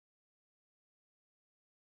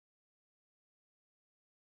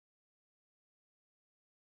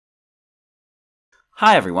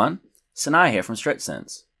Hi everyone, Sanai here from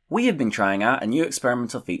StretchSense. We have been trying out a new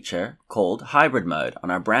experimental feature called Hybrid Mode on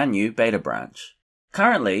our brand new beta branch.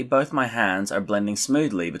 Currently, both my hands are blending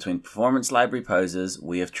smoothly between performance library poses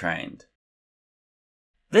we have trained.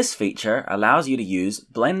 This feature allows you to use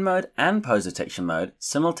blend mode and pose detection mode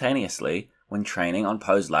simultaneously when training on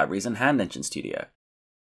pose libraries in Hand Engine Studio.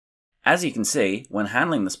 As you can see, when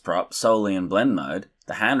handling this prop solely in blend mode,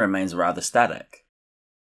 the hand remains rather static.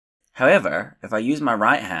 However, if I use my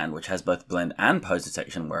right hand, which has both blend and pose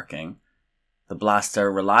detection working, the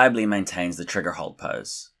blaster reliably maintains the trigger hold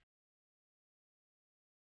pose.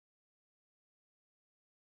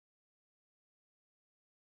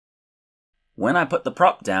 When I put the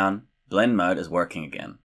prop down, blend mode is working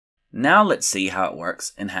again. Now let's see how it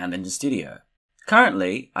works in Hand Engine Studio.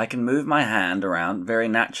 Currently, I can move my hand around very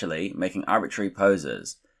naturally, making arbitrary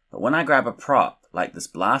poses, but when I grab a prop like this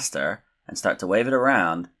blaster and start to wave it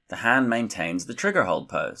around, the hand maintains the trigger hold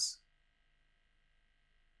pose.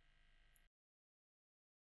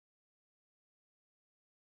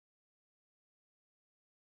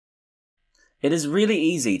 It is really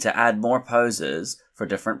easy to add more poses for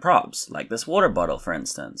different props, like this water bottle for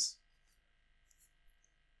instance.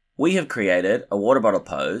 We have created a water bottle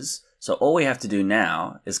pose, so all we have to do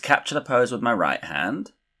now is capture the pose with my right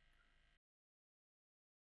hand,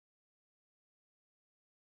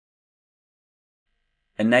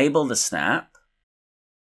 enable the snap,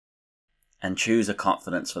 and choose a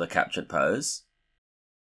confidence for the captured pose,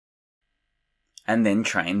 and then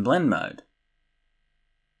train blend mode.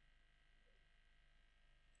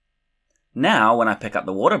 Now, when I pick up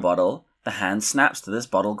the water bottle, the hand snaps to this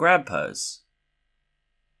bottle grab pose.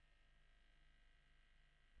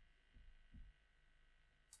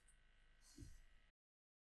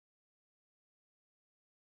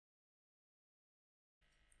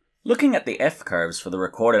 Looking at the F curves for the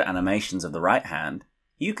recorded animations of the right hand,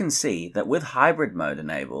 you can see that with hybrid mode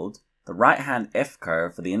enabled, the right hand F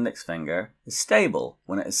curve for the index finger is stable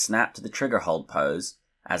when it is snapped to the trigger hold pose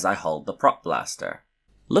as I hold the prop blaster.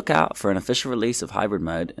 Look out for an official release of hybrid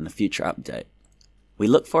mode in a future update. We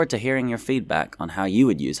look forward to hearing your feedback on how you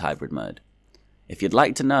would use hybrid mode. If you'd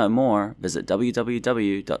like to know more, visit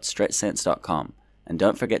www.stretchsense.com and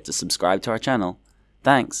don't forget to subscribe to our channel.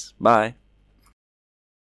 Thanks, bye.